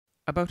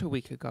About a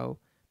week ago,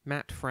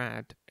 Matt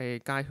Fradd, a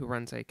guy who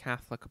runs a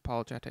Catholic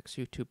apologetics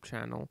YouTube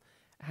channel,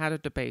 had a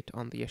debate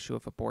on the issue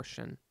of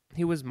abortion.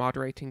 He was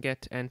moderating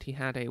it, and he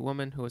had a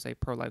woman who is a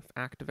pro-life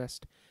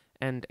activist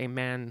and a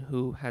man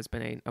who has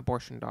been an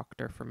abortion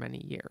doctor for many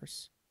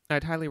years.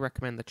 I'd highly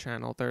recommend the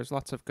channel. There's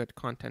lots of good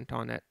content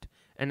on it,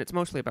 and it's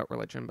mostly about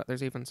religion, but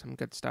there's even some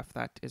good stuff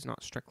that is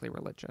not strictly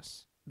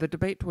religious. The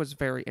debate was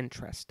very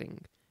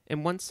interesting.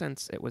 In one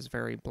sense, it was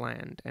very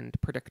bland and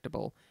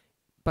predictable,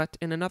 but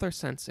in another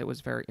sense, it was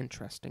very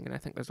interesting, and I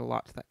think there's a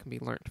lot that can be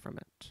learnt from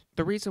it.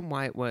 The reason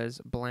why it was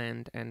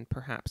bland and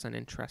perhaps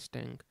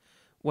uninteresting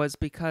was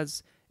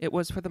because it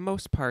was, for the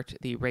most part,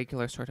 the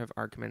regular sort of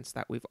arguments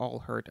that we've all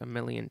heard a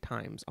million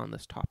times on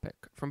this topic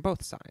from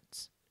both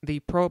sides.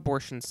 The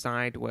pro-abortion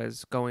side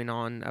was going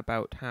on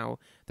about how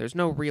there's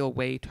no real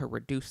way to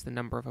reduce the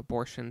number of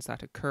abortions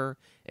that occur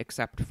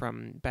except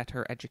from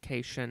better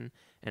education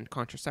and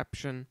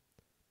contraception,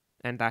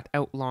 and that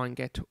outlawing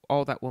it,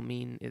 all that will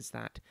mean is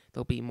that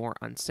there'll be more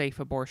unsafe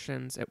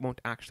abortions. It won't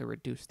actually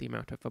reduce the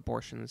amount of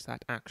abortions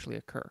that actually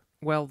occur.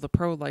 Well, the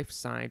pro-life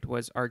side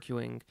was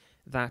arguing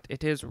that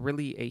it is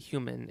really a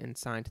human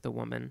inside the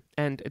woman,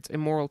 and it's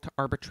immoral to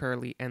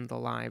arbitrarily end the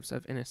lives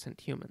of innocent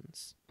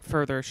humans.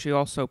 Further, she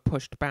also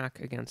pushed back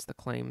against the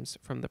claims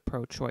from the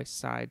pro-choice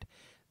side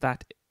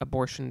that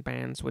abortion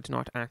bans would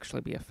not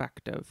actually be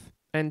effective.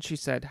 And she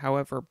said,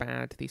 however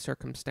bad the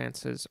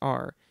circumstances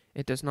are,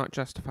 it does not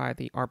justify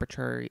the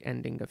arbitrary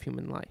ending of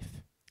human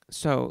life.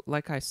 So,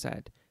 like I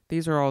said,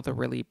 these are all the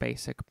really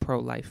basic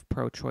pro-life,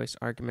 pro-choice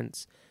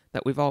arguments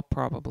that we've all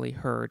probably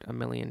heard a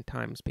million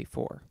times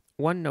before.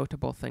 One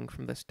notable thing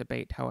from this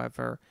debate,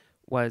 however,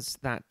 was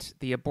that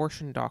the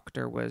abortion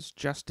doctor was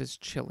just as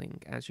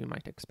chilling as you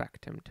might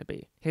expect him to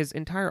be. His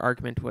entire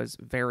argument was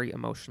very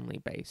emotionally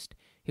based.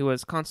 He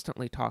was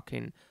constantly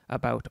talking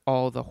about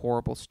all the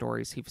horrible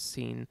stories he's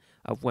seen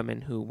of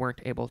women who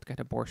weren't able to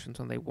get abortions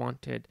when they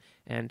wanted,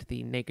 and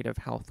the negative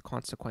health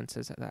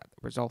consequences that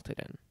resulted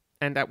in.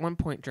 And at one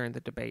point during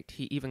the debate,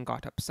 he even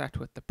got upset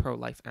with the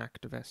pro-life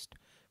activist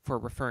for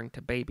referring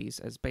to babies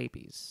as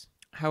babies.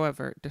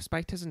 However,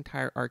 despite his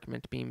entire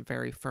argument being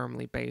very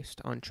firmly based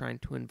on trying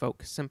to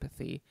invoke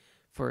sympathy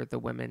for the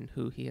women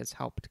who he has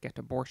helped get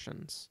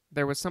abortions,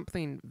 there was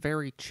something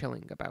very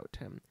chilling about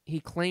him. He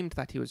claimed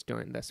that he was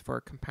doing this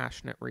for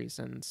compassionate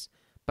reasons,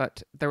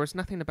 but there was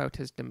nothing about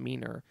his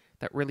demeanor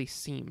that really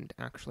seemed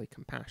actually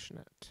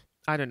compassionate.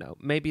 I don't know,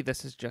 maybe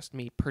this is just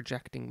me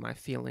projecting my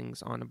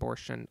feelings on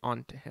abortion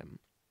onto him,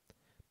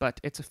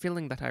 but it's a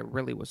feeling that I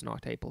really was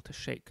not able to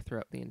shake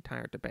throughout the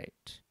entire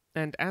debate.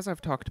 And as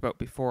I've talked about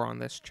before on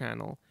this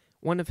channel,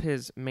 one of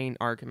his main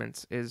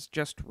arguments is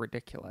just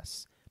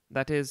ridiculous.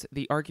 That is,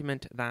 the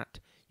argument that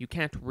you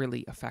can't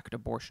really affect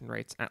abortion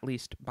rates, at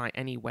least by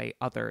any way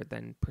other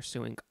than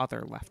pursuing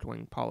other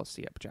left-wing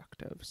policy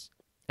objectives.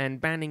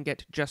 And banning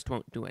it just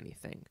won't do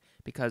anything,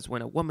 because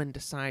when a woman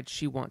decides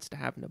she wants to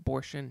have an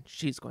abortion,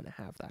 she's going to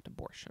have that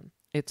abortion.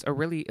 It's a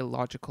really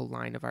illogical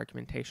line of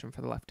argumentation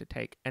for the left to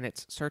take, and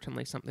it's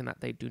certainly something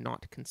that they do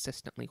not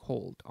consistently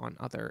hold on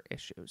other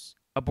issues.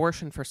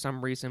 Abortion, for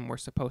some reason, we're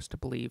supposed to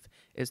believe,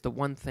 is the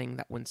one thing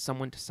that when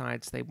someone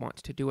decides they want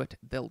to do it,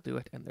 they'll do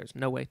it, and there's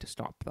no way to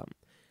stop them.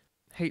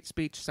 Hate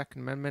speech,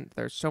 Second Amendment,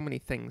 there's so many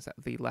things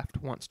that the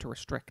left wants to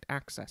restrict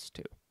access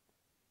to.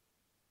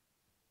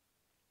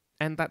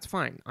 And that's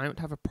fine. I don't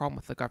have a problem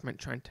with the government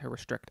trying to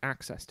restrict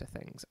access to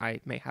things. I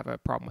may have a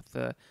problem with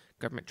the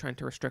government trying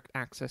to restrict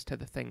access to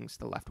the things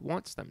the left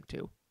wants them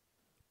to.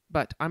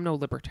 But I'm no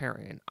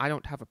libertarian. I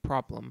don't have a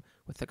problem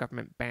with the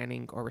government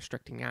banning or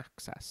restricting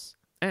access.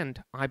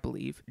 And I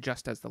believe,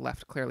 just as the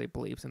left clearly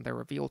believes in their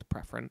revealed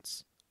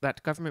preference,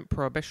 that government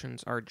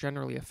prohibitions are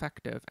generally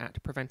effective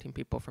at preventing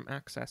people from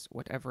access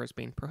whatever is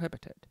being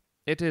prohibited.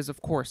 It is,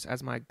 of course,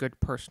 as my good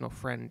personal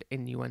friend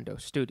Innuendo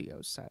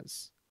Studios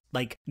says.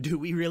 Like, do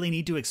we really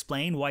need to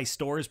explain why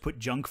stores put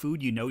junk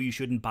food you know you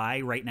shouldn't buy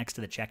right next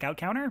to the checkout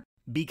counter?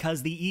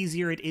 Because the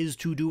easier it is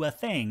to do a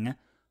thing,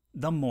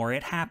 the more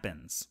it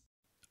happens.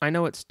 I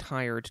know it's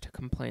tired to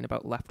complain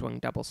about left-wing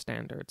double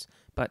standards,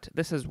 but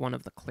this is one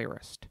of the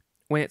clearest.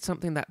 When it's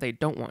something that they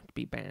don't want to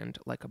be banned,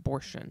 like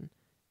abortion,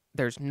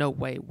 there's no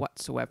way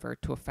whatsoever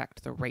to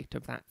affect the rate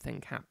of that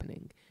thing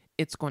happening.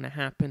 It's going to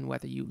happen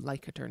whether you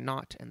like it or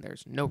not, and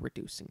there's no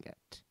reducing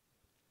it.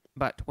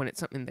 But when it's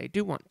something they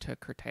do want to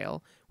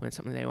curtail, when it's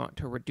something they want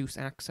to reduce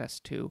access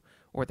to,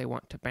 or they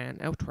want to ban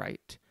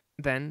outright,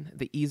 then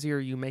the easier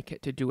you make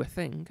it to do a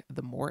thing,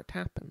 the more it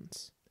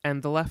happens.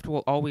 And the left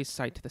will always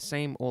cite the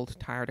same old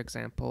tired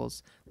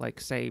examples, like,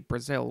 say,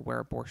 Brazil, where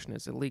abortion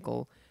is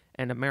illegal,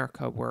 and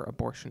America, where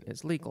abortion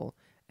is legal,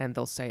 and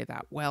they'll say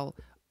that, well,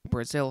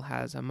 Brazil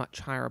has a much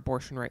higher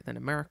abortion rate than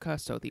America,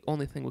 so the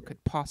only thing we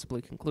could possibly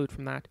conclude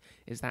from that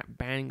is that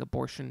banning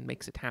abortion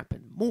makes it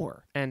happen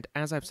more. And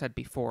as I've said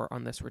before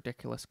on this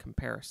ridiculous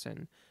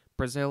comparison,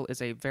 Brazil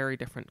is a very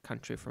different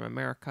country from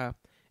America.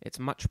 It's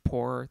much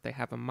poorer, they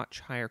have a much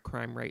higher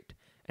crime rate,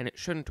 and it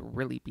shouldn't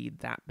really be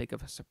that big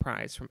of a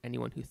surprise from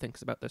anyone who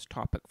thinks about this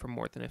topic for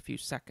more than a few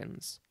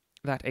seconds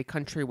that a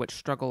country which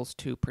struggles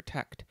to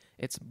protect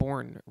its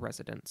born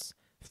residents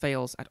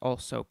fails at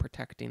also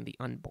protecting the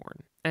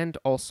unborn. And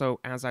also,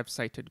 as I've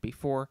cited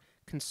before,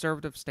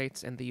 conservative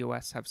states in the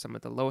US have some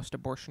of the lowest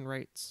abortion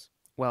rates,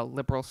 while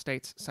liberal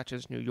states such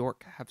as New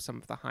York have some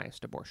of the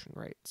highest abortion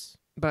rates.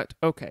 But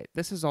okay,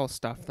 this is all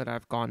stuff that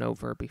I've gone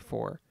over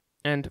before.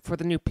 And for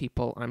the new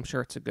people, I'm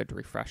sure it's a good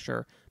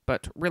refresher,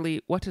 but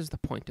really, what is the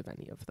point of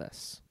any of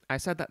this? I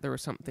said that there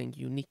was something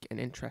unique and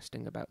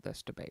interesting about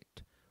this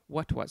debate.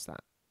 What was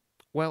that?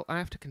 Well, I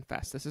have to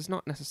confess, this is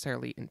not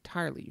necessarily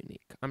entirely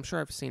unique. I'm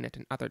sure I've seen it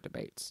in other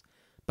debates.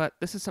 But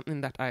this is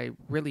something that I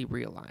really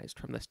realized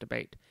from this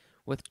debate,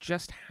 with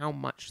just how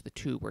much the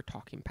two were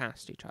talking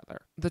past each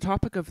other. The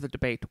topic of the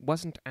debate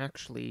wasn't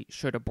actually,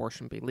 should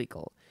abortion be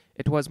legal?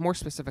 It was more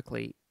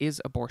specifically,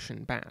 is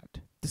abortion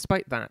bad?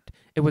 Despite that,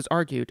 it was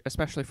argued,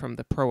 especially from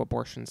the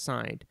pro-abortion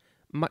side,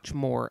 much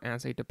more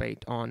as a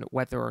debate on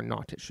whether or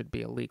not it should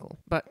be illegal.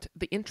 But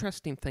the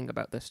interesting thing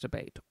about this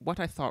debate,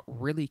 what I thought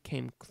really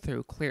came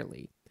through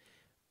clearly,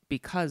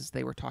 because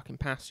they were talking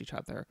past each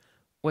other,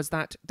 was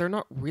that they're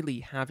not really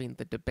having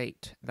the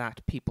debate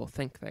that people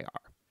think they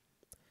are.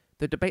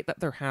 The debate that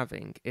they're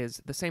having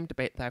is the same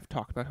debate that I've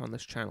talked about on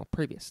this channel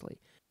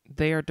previously.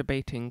 They are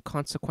debating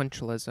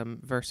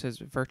consequentialism versus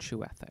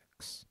virtue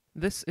ethics.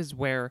 This is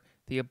where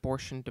the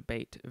abortion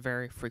debate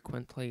very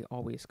frequently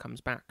always comes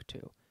back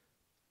to.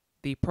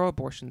 The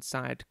pro-abortion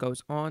side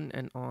goes on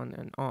and on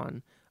and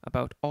on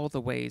about all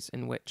the ways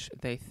in which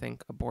they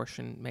think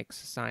abortion makes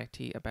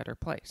society a better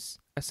place.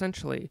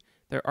 Essentially,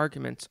 their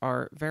arguments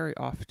are very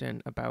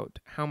often about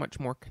how much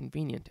more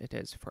convenient it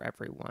is for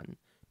everyone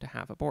to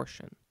have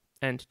abortion,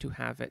 and to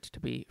have it to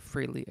be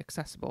freely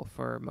accessible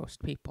for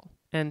most people.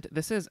 And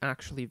this is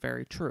actually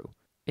very true.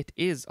 It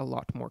is a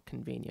lot more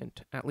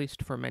convenient, at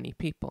least for many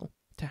people,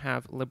 to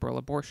have liberal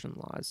abortion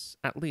laws,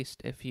 at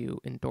least if you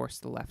endorse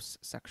the left's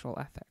sexual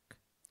ethic.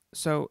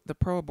 So the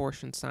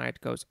pro-abortion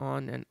side goes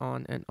on and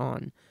on and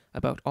on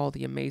about all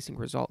the amazing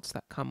results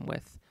that come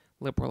with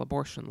liberal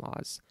abortion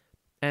laws,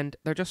 and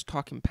they're just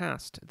talking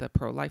past the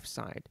pro-life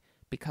side,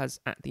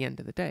 because at the end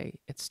of the day,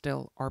 it's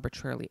still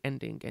arbitrarily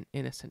ending an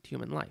innocent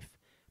human life.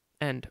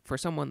 And for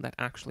someone that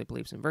actually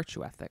believes in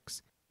virtue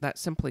ethics, that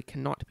simply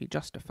cannot be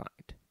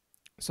justified.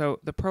 So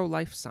the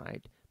pro-life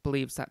side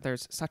believes that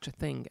there's such a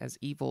thing as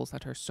evils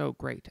that are so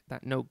great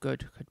that no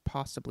good could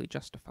possibly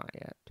justify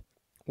it.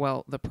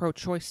 Well, the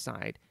pro-choice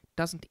side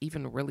doesn't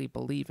even really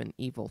believe in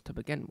evil to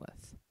begin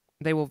with.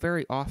 They will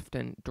very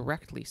often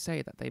directly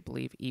say that they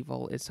believe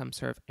evil is some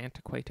sort of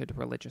antiquated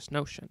religious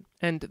notion.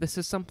 And this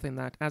is something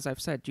that, as I've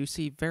said, you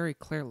see very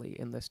clearly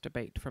in this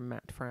debate from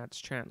Matt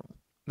Fradd's channel.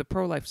 The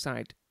pro-life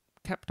side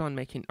kept on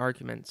making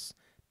arguments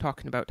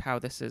talking about how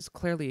this is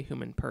clearly a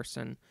human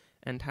person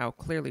and how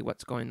clearly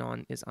what's going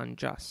on is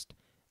unjust.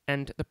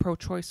 And the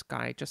pro-choice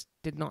guy just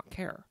did not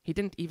care. He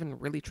didn't even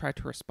really try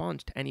to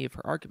respond to any of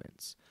her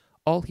arguments.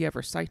 All he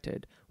ever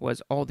cited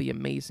was all the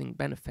amazing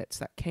benefits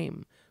that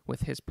came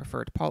with his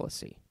preferred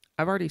policy.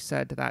 I've already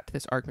said that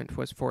this argument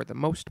was, for the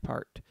most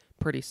part,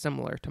 pretty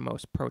similar to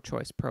most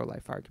pro-choice,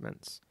 pro-life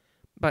arguments.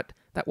 But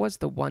that was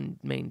the one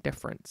main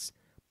difference.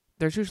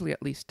 There's usually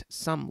at least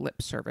some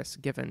lip service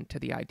given to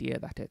the idea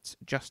that it's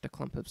just a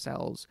clump of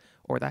cells,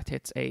 or that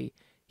it's a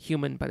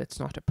human but it's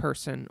not a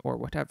person, or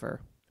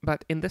whatever.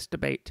 But in this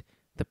debate,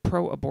 the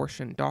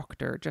pro-abortion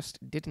doctor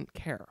just didn't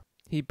care.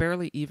 He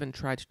barely even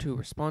tried to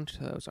respond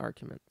to those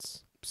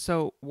arguments.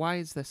 So why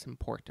is this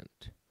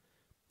important?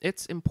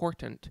 It's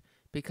important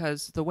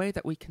because the way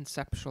that we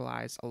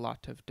conceptualize a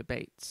lot of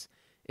debates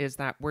is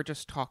that we're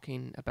just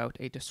talking about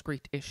a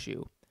discrete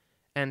issue,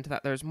 and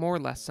that there's more or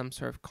less some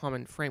sort of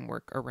common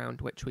framework around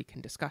which we can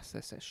discuss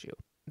this issue.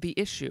 The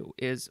issue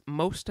is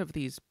most of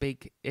these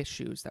big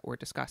issues that we're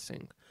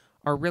discussing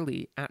are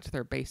really, at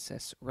their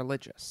basis,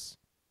 religious.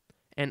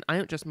 And I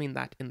don't just mean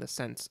that in the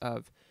sense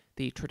of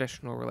the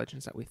traditional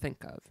religions that we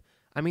think of.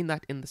 I mean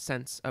that in the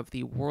sense of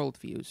the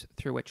worldviews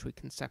through which we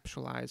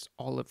conceptualize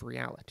all of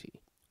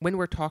reality. When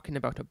we're talking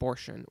about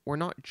abortion, we're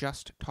not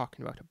just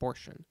talking about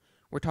abortion.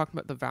 We're talking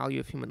about the value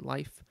of human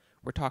life.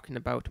 We're talking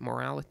about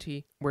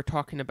morality. We're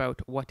talking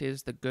about what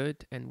is the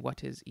good and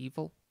what is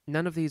evil.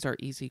 None of these are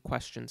easy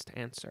questions to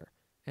answer,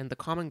 and the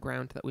common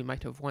ground that we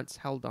might have once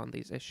held on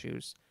these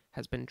issues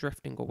has been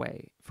drifting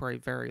away for a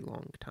very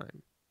long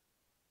time.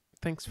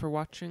 Thanks for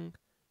watching.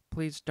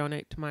 Please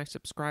donate to my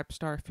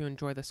Subscribestar if you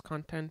enjoy this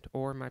content,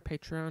 or my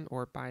Patreon,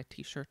 or buy a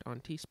t-shirt on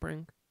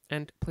Teespring.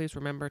 And please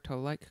remember to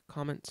like,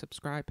 comment,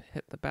 subscribe,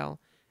 hit the bell,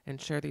 and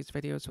share these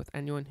videos with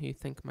anyone who you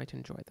think might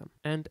enjoy them.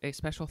 And a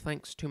special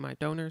thanks to my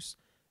donors,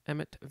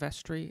 Emmett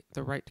Vestry,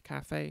 The Right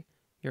Cafe,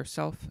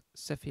 yourself,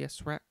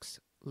 Siphius Rex,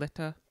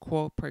 Lita,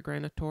 Quo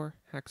Pregranator,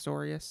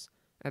 Haxorius,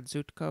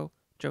 Adzutko,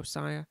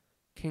 Josiah,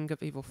 King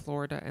of Evil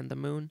Florida and the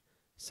Moon,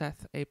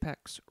 Seth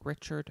Apex,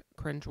 Richard,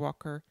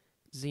 Cringewalker,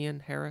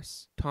 Zian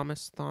Harris,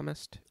 Thomas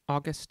Thomist,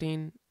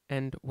 Augustine,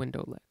 and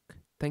Windowlick.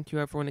 Thank you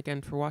everyone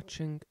again for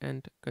watching,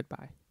 and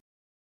goodbye.